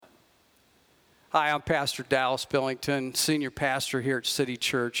Hi, I'm Pastor Dallas Billington, Senior Pastor here at City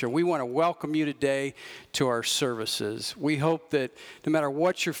Church, and we want to welcome you today to our services. We hope that no matter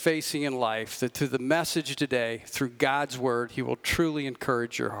what you're facing in life, that through the message today, through God's Word, He will truly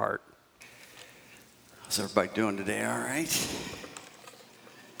encourage your heart. How's everybody doing today? All right?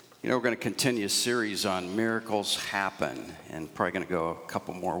 You know, we're going to continue a series on miracles happen, and probably going to go a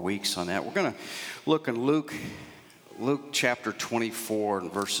couple more weeks on that. We're going to look in Luke chapter 24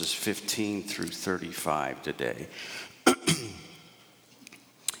 and verses 15 through 35 today. And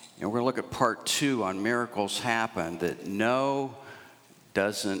we're going to look at part 2 on miracles happen, that no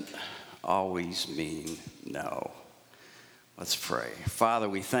doesn't always mean no. Let's pray. Father,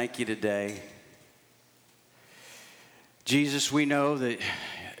 we thank you today. Jesus, we know that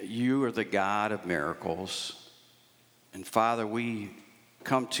you are the God of miracles. And Father, we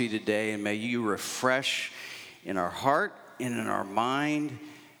come to you today, and may you refresh in our heart and in our mind,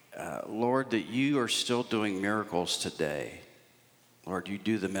 Lord, that you are still doing miracles today. Lord, you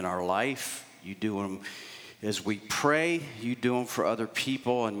do them in our life. You do them as we pray. You do them for other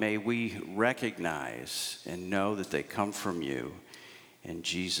people, and may we recognize and know that they come from you. In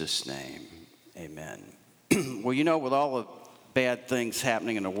Jesus' name, amen. Well, you know, with all the bad things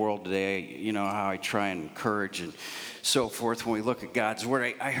happening in the world today, you know how I try and encourage and so forth when we look at God's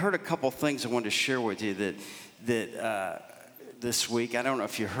Word. I heard a couple things I wanted to share with you that this week. I don't know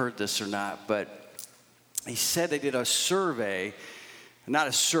if you heard this or not, but he said they did a survey, not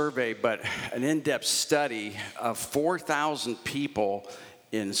a survey, but an in-depth study of 4,000 people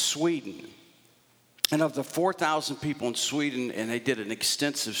in Sweden. And of the 4,000 people in Sweden, and they did an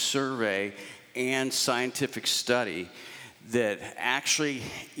extensive survey and scientific study, that actually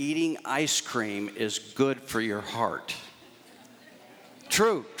eating ice cream is good for your heart.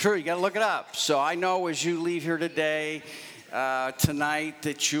 True, you got to look it up. So I know as you leave here today, tonight,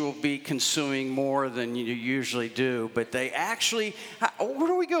 that you'll be consuming more than you usually do. But they actually, where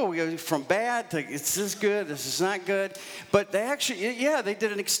do we go? We go from bad to this is good, this is not good. But they actually, they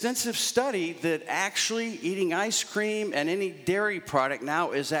did an extensive study that actually eating ice cream and any dairy product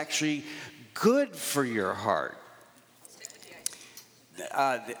now is actually good for your heart.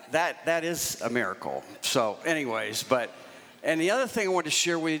 That is a miracle. So anyways, and the other thing I want to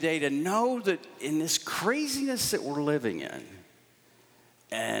share with you today, to know that in this craziness that we're living in,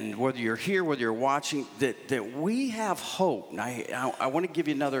 and whether you're here, whether you're watching, that we have hope. And I want to give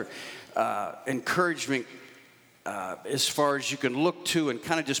you another encouragement as far as you can look to and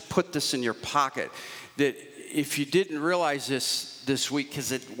kind of just put this in your pocket. That if you didn't realize this week,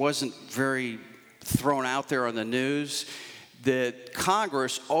 because it wasn't very thrown out there on the news, that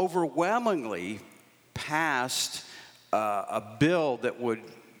Congress overwhelmingly passed a bill that would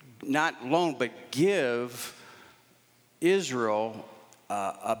not loan but give Israel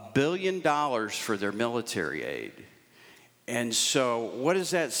 $1 billion for their military aid. And so what does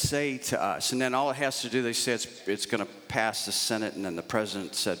that say to us? And then all it has to do, they said it's going to pass the Senate, and then the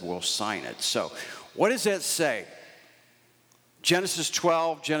president said we'll sign it. So what does that say? Genesis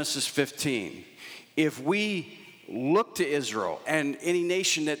 12, Genesis 15. If we look to Israel, and any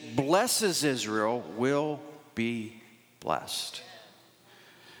nation that blesses Israel will be blessed.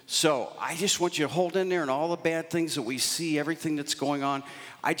 So I just want you to hold in there, and all the bad things that we see, everything that's going on.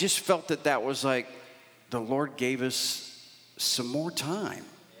 I just felt that was like the Lord gave us some more time.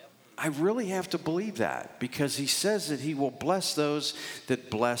 I really have to believe that, because he says that he will bless those that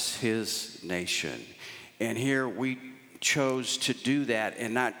bless his nation. And here we chose to do that,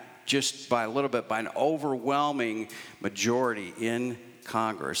 and not just by a little bit, by an overwhelming majority in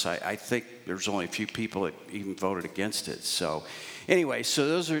Congress. I think there's only a few people that even voted against it. So anyway,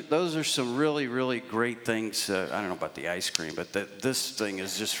 so those are some really, really great things. I don't know about the ice cream, but this thing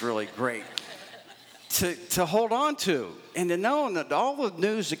is just really great to hold on to, and to know that all the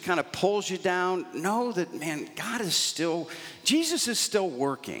news that kind of pulls you down, know that, man, Jesus is still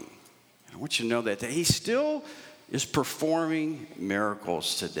working. I want you to know that he still is performing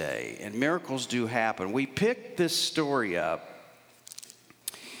miracles today, and miracles do happen. We picked this story up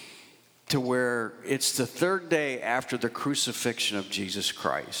to where it's the third day after the crucifixion of Jesus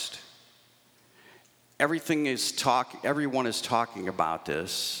Christ. Everyone is talking about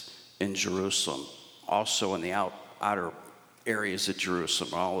this in Jerusalem, also in the outer areas of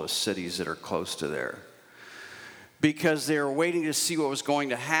Jerusalem, all the cities that are close to there. Because they were waiting to see what was going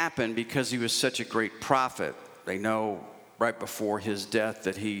to happen, because he was such a great prophet. They know right before his death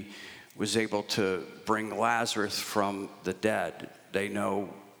that he was able to bring Lazarus from the dead. They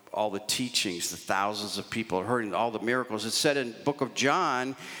know all the teachings, the thousands of people heard all the miracles. It said in the book of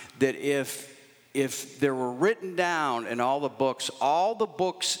John that if if there were written down in all the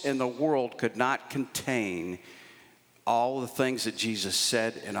books in the world could not contain all the things that Jesus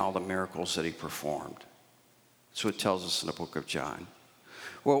said and all the miracles that he performed. That's what it tells us in the book of John.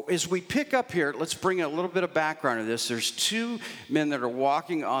 Well, as we pick up here, let's bring a little bit of background to this. There's two men that are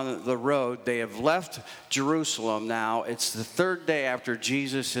walking on the road. They have left Jerusalem now. It's the third day after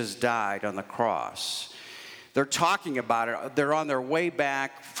Jesus has died on the cross. They're talking about it. They're on their way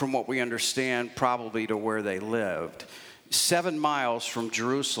back, from what we understand, probably to where they lived, 7 miles from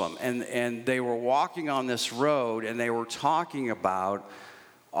Jerusalem. And they were walking on this road, and they were talking about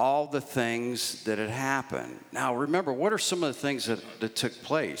all the things that had happened. Now, remember, what are some of the things that took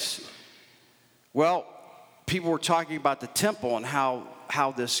place? Well, people were talking about the temple and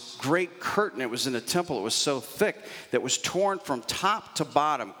how this great curtain that was in the temple, it was so thick that was torn from top to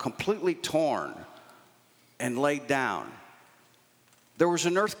bottom, completely torn and laid down. There was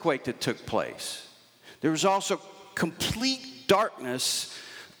an earthquake that took place. There was also complete darkness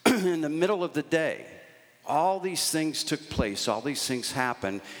in the middle of the day. All these things took place. All these things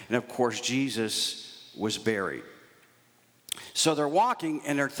happened. And of course, Jesus was buried. So they're walking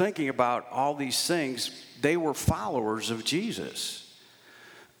and they're thinking about all these things. They were followers of Jesus.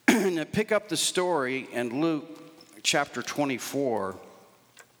 And to pick up the story in Luke chapter 24,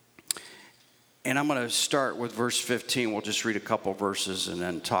 and I'm going to start with verse 15. We'll just read a couple verses and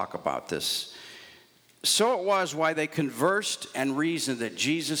then talk about this. So it was while they conversed and reasoned that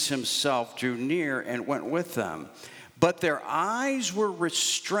Jesus himself drew near and went with them. But their eyes were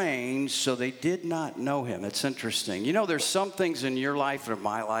restrained, so they did not know him. It's interesting. You know, there's some things in your life and in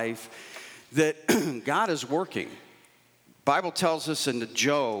my life that God is working. The Bible tells us in the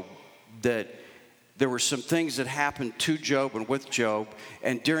Job that there were some things that happened to Job and with Job,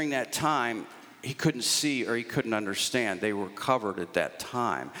 and during that time, he couldn't see or he couldn't understand. They were covered at that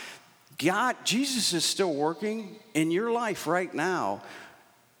time. Jesus is still working in your life right now,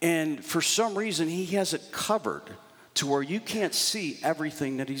 and for some reason, he has it covered to where you can't see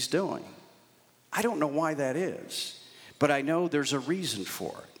everything that he's doing. I don't know why that is, but I know there's a reason for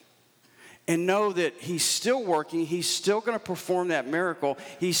it. And know that he's still working, he's still going to perform that miracle,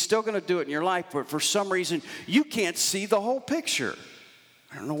 he's still going to do it in your life, but for some reason, you can't see the whole picture.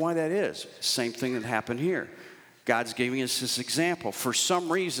 I don't know why that is. Same thing that happened here. God's giving us this example. For some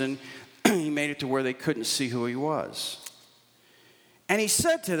reason, he made it to where they couldn't see who he was. And he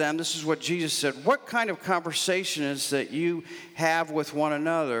said to them, this is what Jesus said, what kind of conversation is that you have with one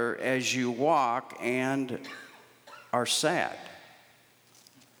another as you walk and are sad?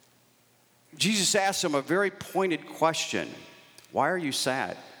 Jesus asked them a very pointed question. Why are you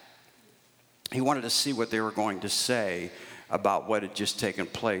sad? He wanted to see what they were going to say about what had just taken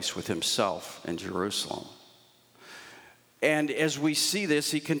place with himself in Jerusalem. And as we see this,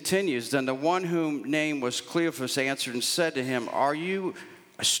 he continues, then the one whom name was Cleophas answered and said to him, are you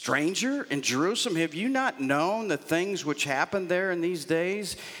a stranger in Jerusalem? Have you not known the things which happened there in these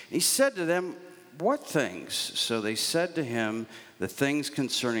days? And he said to them, what things? So they said to him, the things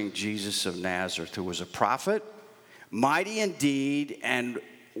concerning Jesus of Nazareth, who was a prophet, mighty in deed and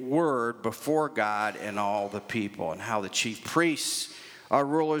word before God and all the people, and how the chief priests, our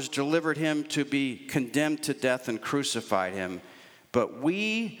rulers, delivered him to be condemned to death and crucified him. But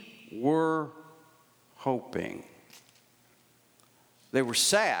we were hoping. They were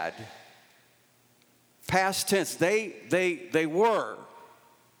sad. Past tense. They were.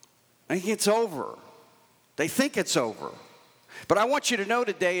 I think it's over. They think it's over. But I want you to know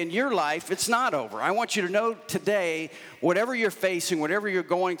today in your life, it's not over. I want you to know today, whatever you're facing, whatever you're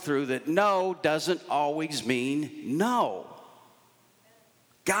going through, that no doesn't always mean no.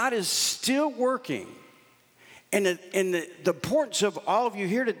 God is still working. And the importance of all of you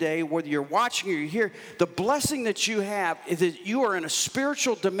here today, whether you're watching or you're here, the blessing that you have is that you are in a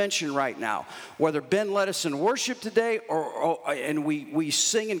spiritual dimension right now. Whether Ben led us in worship today, and we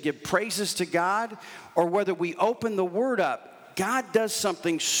sing and give praises to God, or whether we open the Word up, God does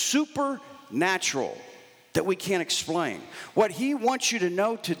something supernatural that we can't explain. What He wants you to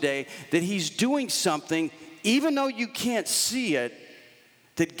know today, that He's doing something, even though you can't see it,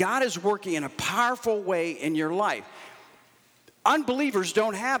 that God is working in a powerful way in your life. Unbelievers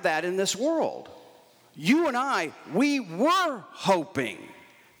don't have that in this world. You and I, we were hoping.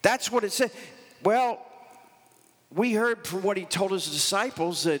 That's what it said. Well, we heard from what He told His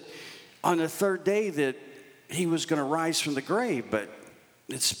disciples that on the third day that He was going to rise from the grave, but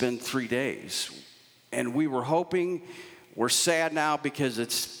it's been 3 days. And we were hoping. We're sad now because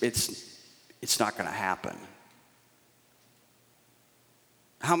it's not going to happen.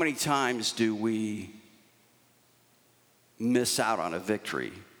 How many times do we miss out on a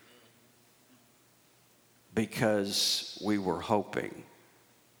victory because we were hoping,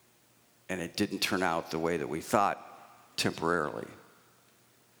 and it didn't turn out the way that we thought temporarily.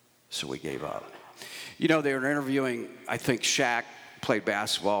 So we gave up. You know, they were interviewing, I think Shaq played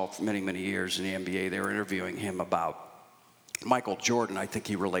basketball for many, many years in the NBA. They were interviewing him about Michael Jordan. I think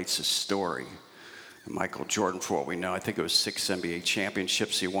he relates his story. And Michael Jordan, for what we know, I think it was 6 NBA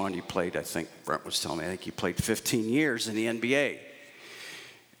championships he won. He played, I think Brent was telling me, I think he played 15 years in the NBA.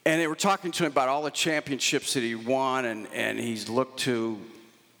 And they were talking to him about all the championships that he won, and he's looked to,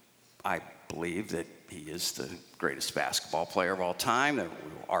 I believe that he is the greatest basketball player of all time. And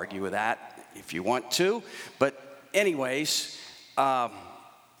we'll argue with that if you want to. But anyways, but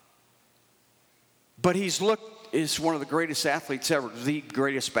he's looked is one of the greatest athletes ever, the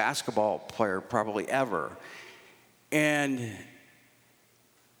greatest basketball player probably ever.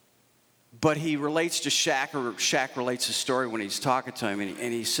 But he relates to Shaq, or Shaq relates the story when he's talking to him,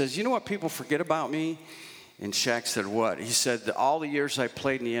 and he says, you know what people forget about me? And Shaq said, what? He said, all the years I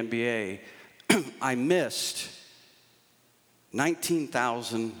played in the NBA, I missed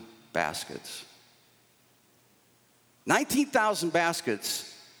 19,000 baskets. 19,000 baskets.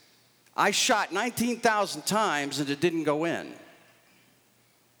 I shot 19,000 times and it didn't go in.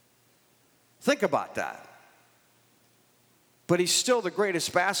 Think about that. But he's still the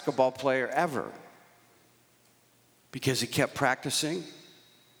greatest basketball player ever because he kept practicing.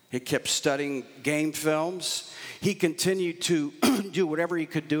 He kept studying game films. He continued to do whatever he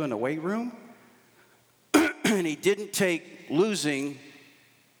could do in the weight room. And he didn't take losing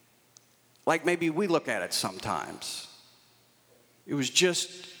like maybe we look at it sometimes. It was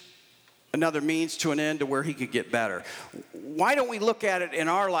just another means to an end to where he could get better. Why don't we look at it in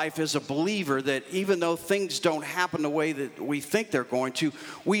our life as a believer that even though things don't happen the way that we think they're going to,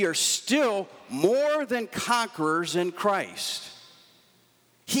 we are still more than conquerors in Christ.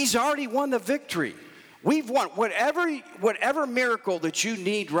 He's already won the victory. We've won. Whatever miracle that you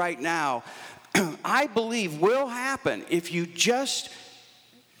need right now, I believe will happen if you just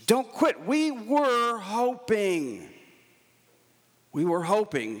don't quit. We were hoping.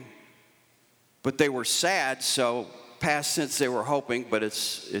 But they were sad, so past tense they were hoping, but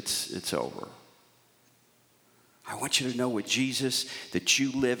it's over. I want you to know with Jesus that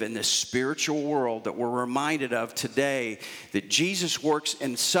you live in this spiritual world that we're reminded of today, that Jesus works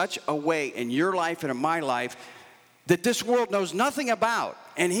in such a way in your life and in my life that this world knows nothing about.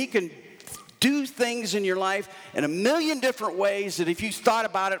 And he can do things in your life in a million different ways that if you thought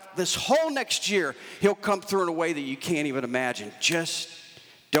about it this whole next year, he'll come through in a way that you can't even imagine. Just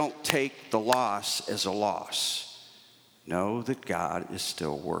don't take the loss as a loss. Know that God is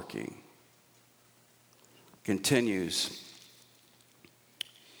still working. Continues.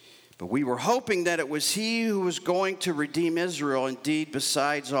 But we were hoping that it was he who was going to redeem Israel. Indeed,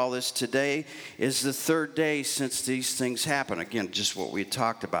 besides all this, today is the third day since these things happened. Again, just what we had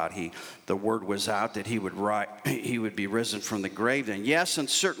talked about. The word was out that he would be risen from the grave. And yes, and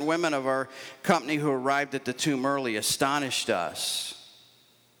certain women of our company who arrived at the tomb early astonished us.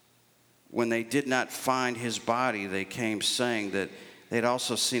 When they did not find his body, they came saying that they'd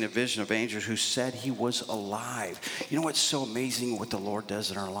also seen a vision of angels who said he was alive. You know what's so amazing what the Lord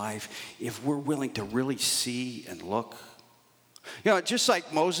does in our life? If we're willing to really see and look. You know, just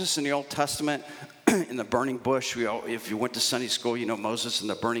like Moses in the Old Testament, in the burning bush, if you went to Sunday school, you know Moses in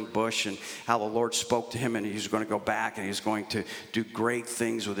the burning bush and how the Lord spoke to him and he was going to go back and he was going to do great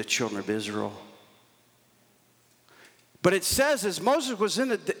things with the children of Israel. But it says as Moses was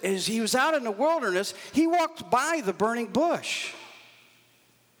as he was out in the wilderness, he walked by the burning bush.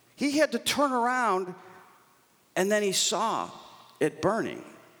 He had to turn around and then he saw it burning.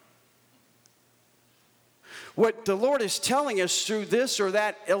 What the Lord is telling us through this or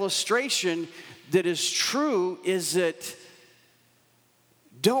that illustration that is true is that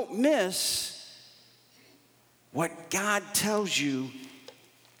don't miss what God tells you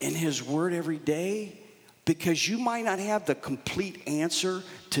in his word every day. Because you might not have the complete answer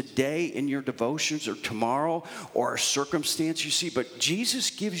today in your devotions or tomorrow or a circumstance you see, but Jesus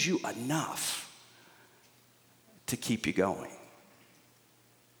gives you enough to keep you going. Let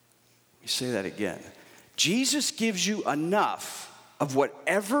me say that again. Jesus gives you enough of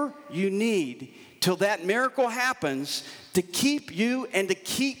whatever you need till that miracle happens to keep you and to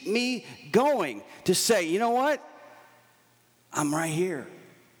keep me going. To say, you know what? I'm right here.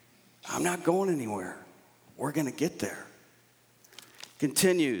 I'm not going anywhere. We're going to get there.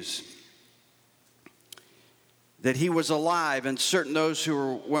 Continues that he was alive, and certain those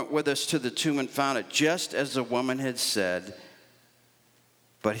who went with us to the tomb and found it just as the woman had said.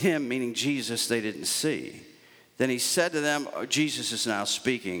 But him, meaning Jesus, they didn't see. Then he said to them, Jesus is now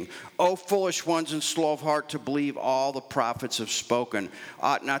speaking, O foolish ones and slow of heart to believe all the prophets have spoken.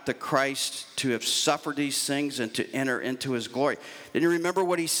 Ought not the Christ to have suffered these things and to enter into his glory? Didn't you remember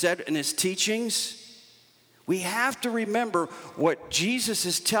what he said in his teachings? We have to remember what Jesus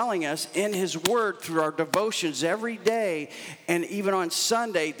is telling us in his word through our devotions every day and even on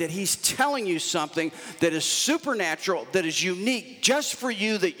Sunday, that he's telling you something that is supernatural, that is unique just for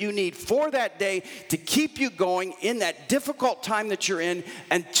you, that you need for that day to keep you going in that difficult time that you're in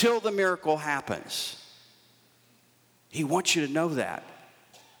until the miracle happens. He wants you to know that.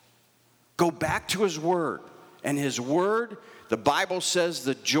 Go back to his word, and his word, the Bible says,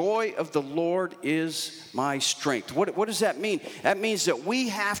 the joy of the Lord is my strength. What does that mean? That means that we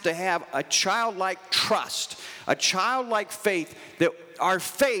have to have a childlike trust, a childlike faith, that our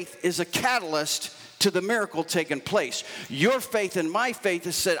faith is a catalyst to the miracle taking place. Your faith and my faith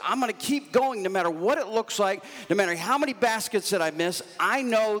has said, I'm going to keep going no matter what it looks like, no matter how many baskets that I miss. I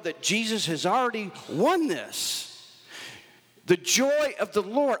know that Jesus has already won this. The joy of the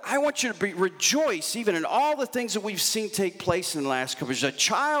Lord. I want you to rejoice even in all the things that we've seen take place in the last couple of years. A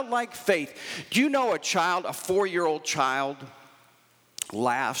childlike faith. Do you know a 4-year-old child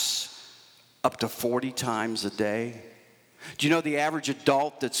laughs up to 40 times a day? Do you know the average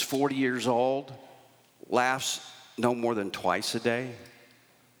adult that's 40 years old laughs no more than twice a day?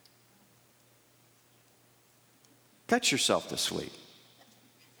 Cut yourself to sleep.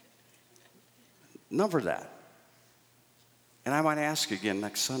 Number that. And I might ask you again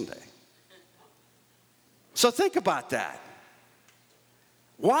next Sunday. So think about that.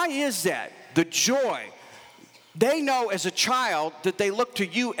 Why is that? The joy. They know as a child that they look to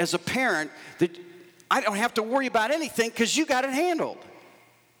you as a parent that I don't have to worry about anything because you got it handled.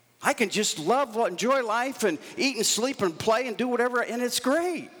 I can just enjoy life and eat and sleep and play and do whatever, and it's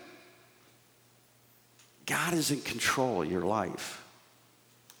great. God is in control of your life.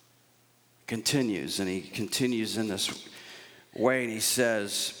 Continues, and he continues in this way, and he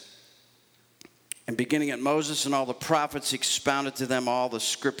says, and beginning at Moses and all the prophets, he expounded to them all the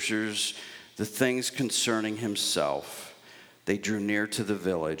scriptures, the things concerning himself. They drew near to the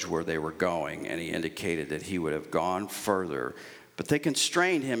village where they were going, and he indicated that he would have gone further. But they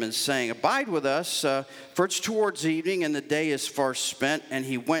constrained him in saying, abide with us, for it's towards evening, and the day is far spent. And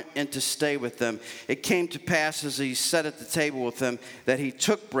he went in to stay with them. It came to pass as he sat at the table with them, that he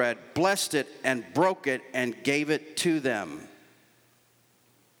took bread, blessed it, and broke it, and gave it to them.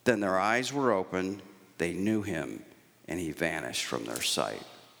 Then their eyes were opened, they knew him, and he vanished from their sight.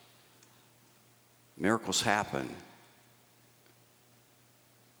 Miracles happen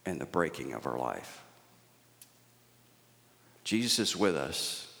in the breaking of our life. Jesus is with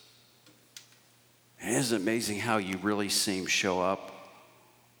us. And isn't it amazing how you really see him show up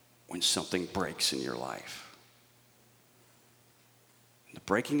when something breaks in your life? In the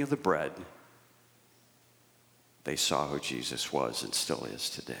breaking of the bread, they saw who Jesus was and still is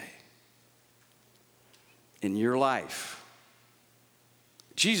today. In your life,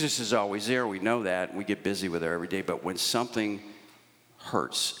 Jesus is always there. We know that, and we get busy with it every day. But when something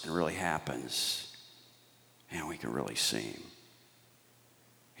hurts and really happens, and we can really see him,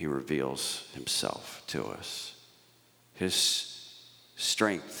 he reveals himself to us. His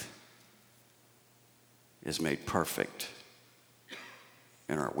strength is made perfect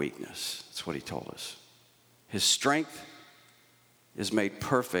in our weakness. That's what he told us. His strength is made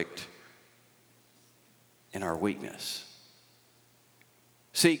perfect in our weakness.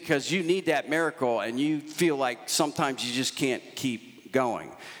 See, because you need that miracle and you feel like sometimes you just can't keep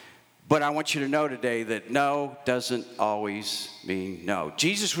going. But I want you to know today that no doesn't always mean no.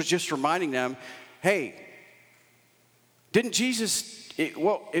 Jesus was just reminding them, hey, didn't Jesus, it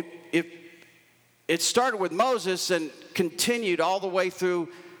started with Moses and continued all the way through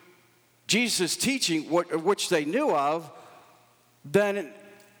Jesus' teaching, which they knew of, then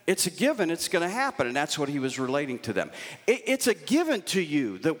it's a given, it's going to happen. And that's what he was relating to them. It's a given to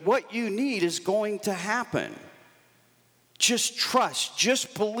you that what you need is going to happen. Just trust,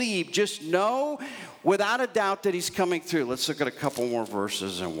 just believe, just know without a doubt that he's coming through. Let's look at a couple more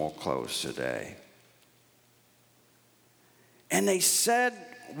verses and we'll close today. And they said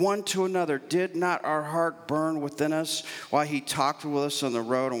one to another, did not our heart burn within us while he talked with us on the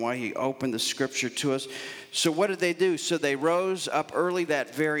road and while he opened the scripture to us? So what did they do? So they rose up early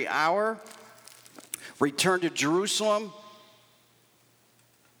that very hour, returned to Jerusalem,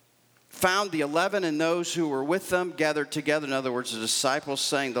 found the 11 and those who were with them gathered together. In other words, the disciples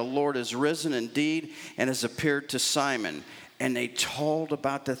saying, the Lord is risen indeed and has appeared to Simon. And they told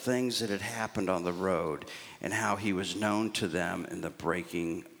about the things that had happened on the road and how he was known to them in the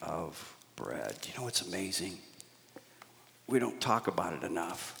breaking of bread. You know what's amazing? we don't talk about it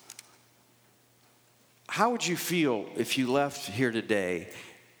enough. How would you feel if you left here today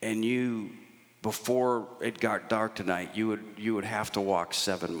and you, before it got dark tonight, you would have to walk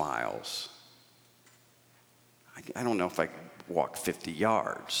 7 miles? I don't know if I could walk 50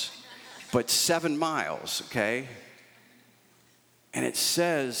 yards, but 7 miles, okay? And it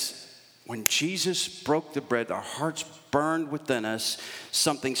says, when Jesus broke the bread, our hearts burned within us.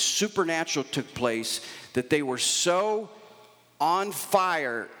 Something supernatural took place, that they were so on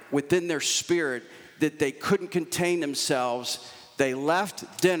fire within their spirit that they couldn't contain themselves. They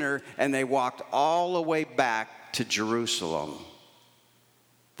left dinner and they walked all the way back to Jerusalem.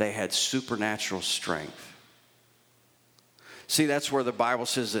 They had supernatural strength. See, that's where the Bible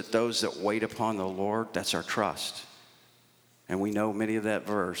says that those that wait upon the Lord, that's our trust. And we know many of that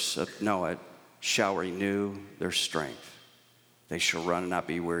verse of Noah, shall renew their strength. They shall run and not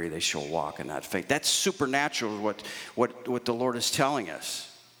be weary. They shall walk and not faint. That's supernatural, what the Lord is telling us.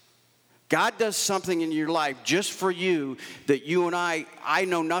 God does something in your life just for you that you and I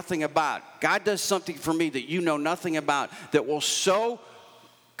know nothing about. God does something for me that you know nothing about, that will so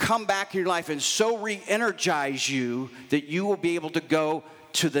come back in your life and so re-energize you that you will be able to go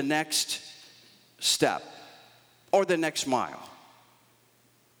to the next step or the next mile.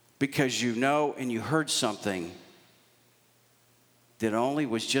 Because you know and you heard something that only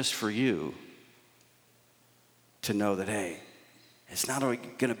was just for you to know that, hey, it's not going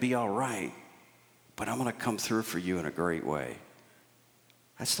to be all right, but I'm going to come through for you in a great way.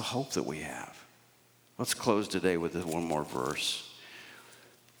 That's the hope that we have. Let's close today with this one more verse.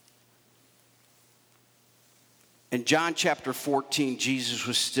 In John chapter 14, Jesus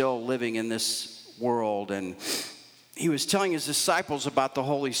was still living in this world, and he was telling his disciples about the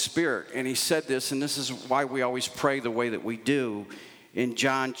Holy Spirit. And he said this, and this is why we always pray the way that we do, in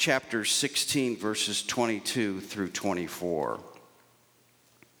John chapter 16, verses 22 through 24.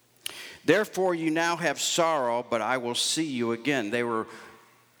 Therefore you now have sorrow, but I will see you again. They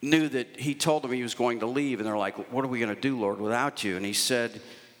knew that he told them he was going to leave, and they're like, what are we going to do, Lord, without you? And he said,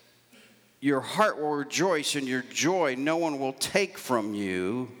 your heart will rejoice, and your joy no one will take from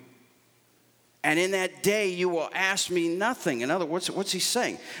you. And in that day you will ask me nothing. In other words, what's he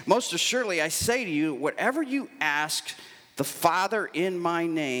saying? Most assuredly I say to you, whatever you ask the Father in my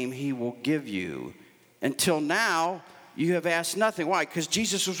name, he will give you. Until now, you have asked nothing. Why? Because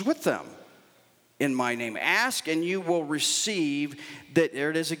Jesus was with them in my name. Ask and you will receive, that, there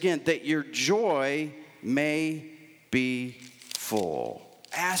it is again, that your joy may be full.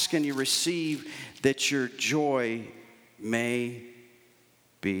 Ask and you receive, that your joy may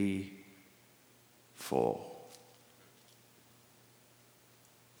be full.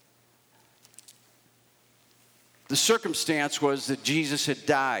 The circumstance was that Jesus had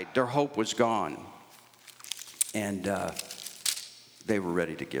died. Their hope was gone. And they were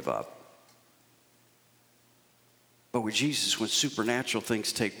ready to give up. But with Jesus, when supernatural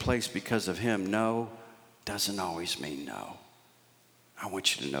things take place because of him, no doesn't always mean no. I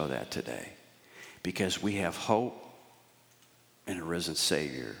want you to know that today. Because we have hope in a risen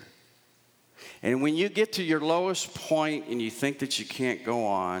Savior. And when you get to your lowest point and you think that you can't go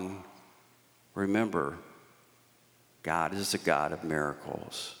on, remember, God is a God of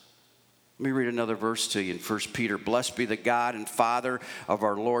miracles. Let me read another verse to you in 1 Peter. Blessed be the God and Father of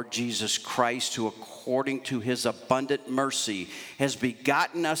our Lord Jesus Christ, who according to his abundant mercy has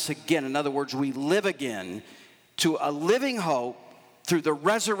begotten us again. In other words, we live again to a living hope through the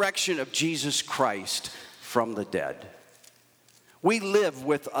resurrection of Jesus Christ from the dead. We live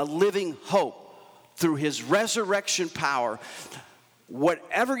with a living hope through his resurrection power.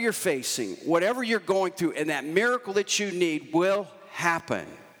 Whatever you're facing, whatever you're going through, and that miracle that you need will happen.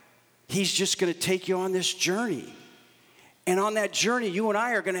 He's just going to take you on this journey. And on that journey, you and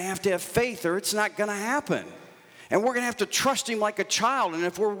I are going to have faith, or it's not going to happen. And we're going to have to trust him like a child. And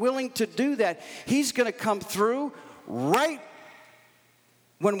if we're willing to do that, he's going to come through right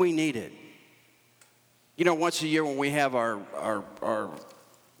when we need it. You know, once a year when we have our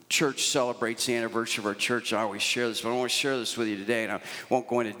church celebrates the anniversary of our church, I always share this, but I want to share this with you today, and I won't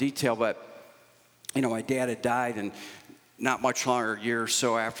go into detail, but, you know, my dad had died, and not much longer, a year or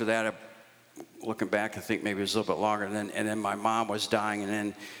so after that, looking back, I think maybe it was a little bit longer, and then my mom was dying,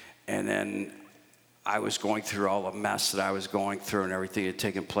 and then I was going through all the mess that I was going through and everything that had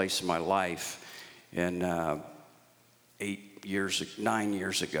taken place in my life, and 9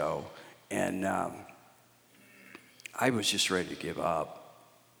 years ago, and I was just ready to give up.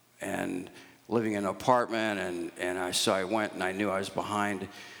 And living in an apartment, and I went, and I knew I was behind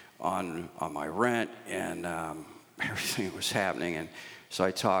on my rent, and everything that was happening. And so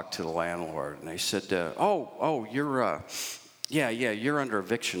I talked to the landlord, and they said, you're yeah, you're under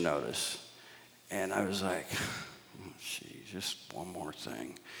eviction notice. And I was like, oh, gee, just one more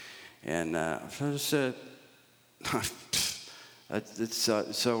thing. And so I just said,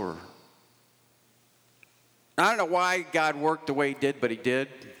 it's over. I don't know why God worked the way he did, but he did.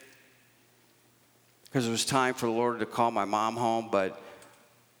 Because it was time for the Lord to call my mom home. But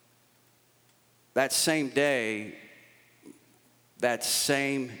that same day,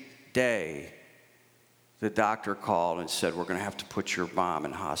 the doctor called and said, we're going to have to put your mom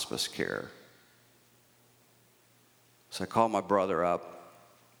in hospice care. So I called my brother up.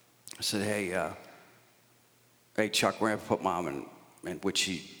 I said, hey, Chuck, we're going to put mom in, which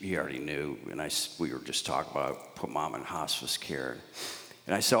he already knew. And we were just talking about put mom in hospice care.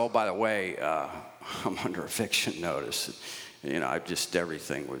 And I said, oh, by the way, I'm under eviction notice. You know,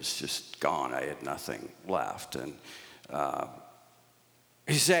 everything was just gone. I had nothing left. And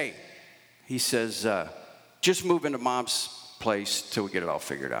he says, just move into mom's place till we get it all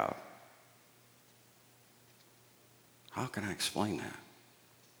figured out. How can I explain that?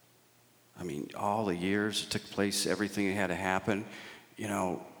 I mean, all the years it took place, everything that had to happen, you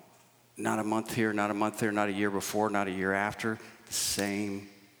know, not a month here, not a month there, not a year before, not a year after, the same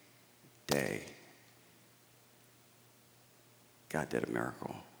day. God did a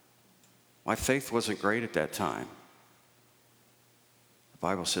miracle. My faith wasn't great at that time. The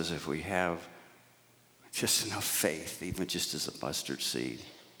Bible says if we have just enough faith, even just as a mustard seed,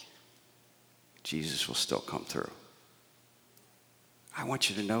 Jesus will still come through. I want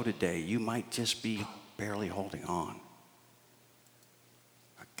you to know today, you might just be barely holding on.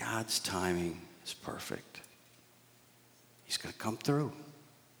 But God's timing is perfect. He's going to come through.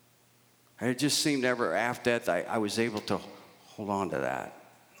 And it just seemed ever after that, I was able to hold on to that.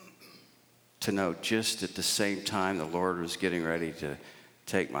 To know just at the same time the Lord was getting ready to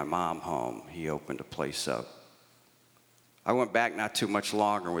take my mom home, he opened a place up. I went back not too much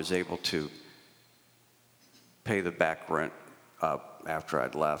longer and was able to pay the back rent up after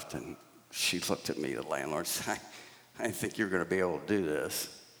I'd left, and she looked at me, the landlord, said, I didn't think you were going to be able to do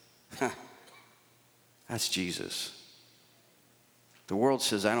this. That's Jesus. The world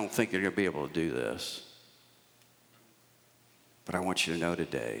says, I don't think you're going to be able to do this. But I want you to know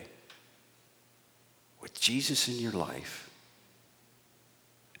today, with Jesus in your life,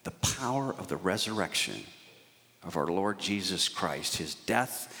 the power of the resurrection of our Lord Jesus Christ, his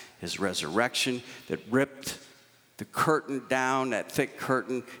death, his resurrection that ripped the curtain down, that thick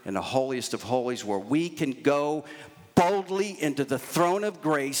curtain in the holiest of holies, where we can go boldly into the throne of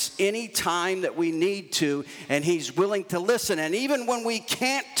grace any time that we need to, and he's willing to listen. And even when we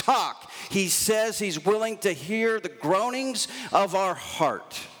can't talk, he says he's willing to hear the groanings of our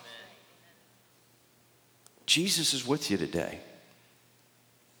heart. Jesus is with you today.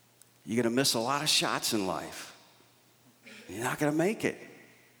 You're going to miss a lot of shots in life. You're not going to make it.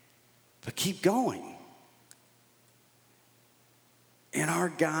 But keep going. And our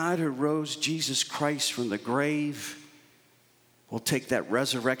God who rose Jesus Christ from the grave will take that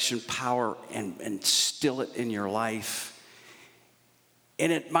resurrection power and instill it in your life.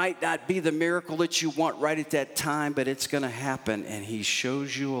 And it might not be the miracle that you want right at that time, but it's going to happen. And he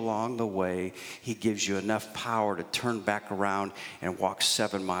shows you along the way. He gives you enough power to turn back around and walk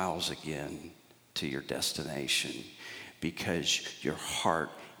 7 miles again to your destination, because your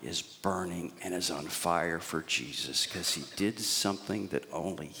heart is burning and is on fire for Jesus, because he did something that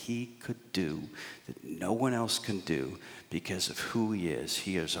only he could do, that no one else can do, because of who he is.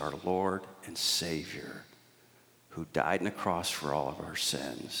 He is our Lord and Savior, who died on the cross for all of our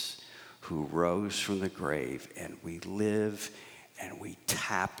sins, who rose from the grave, and we live and we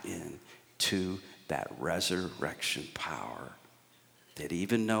tap into that resurrection power, that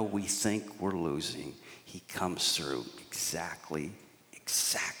even though we think we're losing, he comes through exactly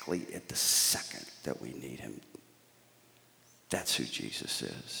at the second that we need him. That's who Jesus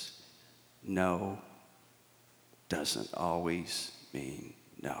is. No doesn't always mean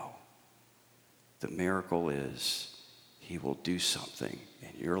no. The miracle is he will do something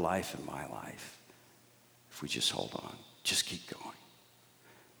in your life and my life if we just hold on. Just keep going.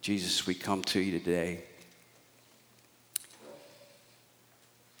 Jesus, we come to you today.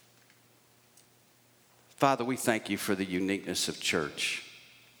 Father, we thank you for the uniqueness of church.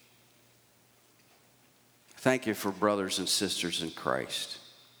 Thank you for brothers and sisters in Christ.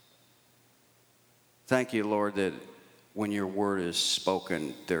 Thank you, Lord, that when your word is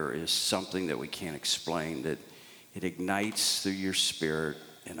spoken, there is something that we can't explain, that it ignites through your spirit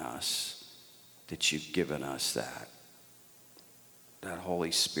in us, that you've given us that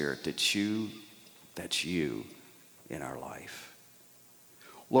Holy Spirit, that's you in our life.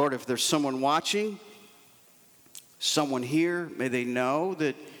 Lord, if there's someone watching, someone here, may they know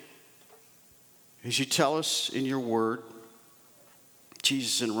that as you tell us in your word,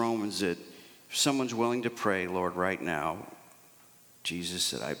 Jesus, in Romans, that if someone's willing to pray, Lord, right now, Jesus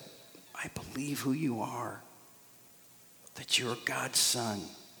said, I believe who you are, that you're God's son,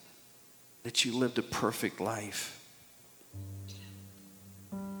 that you lived a perfect life,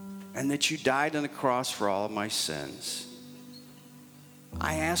 and that you died on the cross for all of my sins.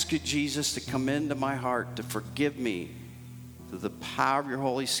 I ask you, Jesus, to come into my heart, to forgive me through the power of your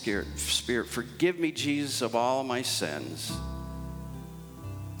Holy Spirit. Forgive me, Jesus, of all of my sins.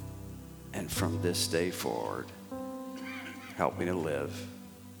 And from this day forward, help me to live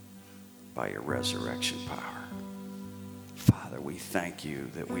by your resurrection power. Father, we thank you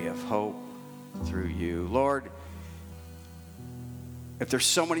that we have hope through you. Lord, if there's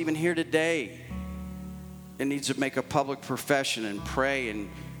someone even here today that needs to make a public profession and pray, and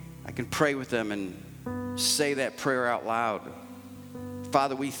I can pray with them and say that prayer out loud.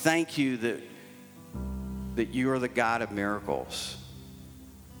 Father, we thank you that you are the God of miracles.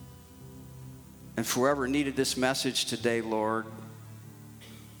 And for whoever needed this message today, Lord,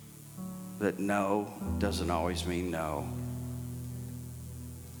 that no doesn't always mean no.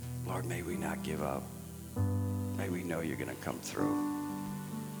 Lord, may we not give up. May we know you're going to come through.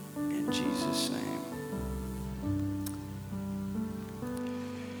 In Jesus' name.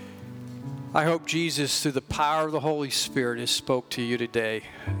 I hope Jesus, through the power of the Holy Spirit, has spoke to you today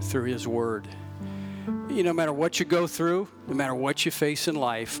through his word. No matter what you go through, no matter what you face in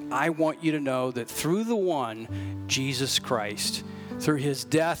life, I want you to know that through the one, Jesus Christ, through his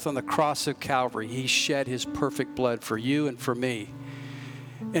death on the cross of Calvary, he shed his perfect blood for you and for me.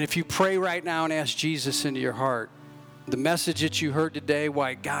 And if you pray right now and ask Jesus into your heart, the message that you heard today,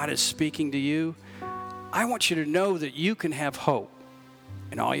 why God is speaking to you, I want you to know that you can have hope.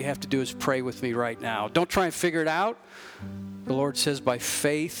 And all you have to do is pray with me right now. Don't try and figure it out. The Lord says by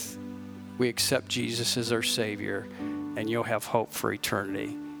faith, we accept Jesus as our Savior, and you'll have hope for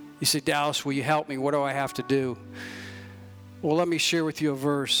eternity. You say, Dallas, will you help me? What do I have to do? Well, let me share with you a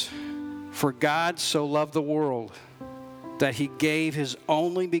verse. For God so loved the world that he gave his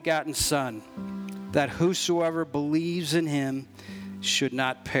only begotten Son, that whosoever believes in him should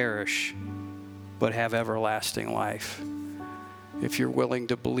not perish, but have everlasting life. If you're willing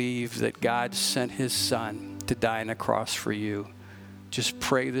to believe that God sent his Son to die on a cross for you, just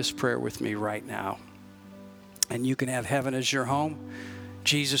pray this prayer with me right now. And you can have heaven as your home.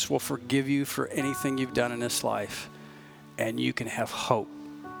 Jesus will forgive you for anything you've done in this life. And you can have hope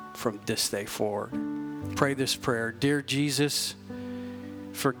from this day forward. Pray this prayer. Dear Jesus,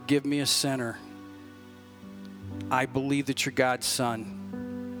 forgive me a sinner. I believe that you're God's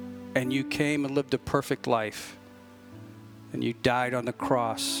Son. And you came and lived a perfect life. And you died on the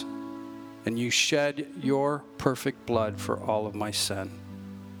cross. And you shed your perfect blood for all of my sin.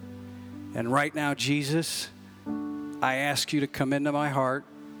 And right now, Jesus, I ask you to come into my heart,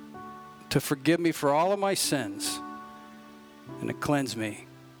 to forgive me for all of my sins, and to cleanse me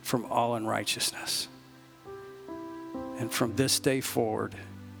from all unrighteousness. And from this day forward,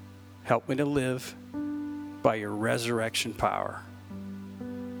 help me to live by your resurrection power.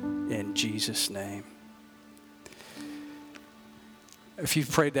 In Jesus' name. If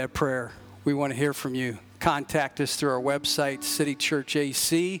you've prayed that prayer, we want to hear from you. Contact us through our website, City Church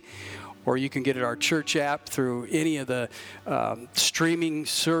AC, or you can get it our church app through any of the streaming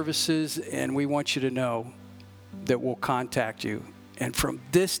services, and we want you to know that we'll contact you. And from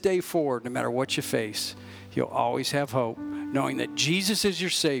this day forward, no matter what you face, you'll always have hope, knowing that Jesus is your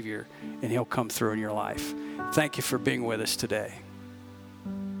Savior, and he'll come through in your life. Thank you for being with us today.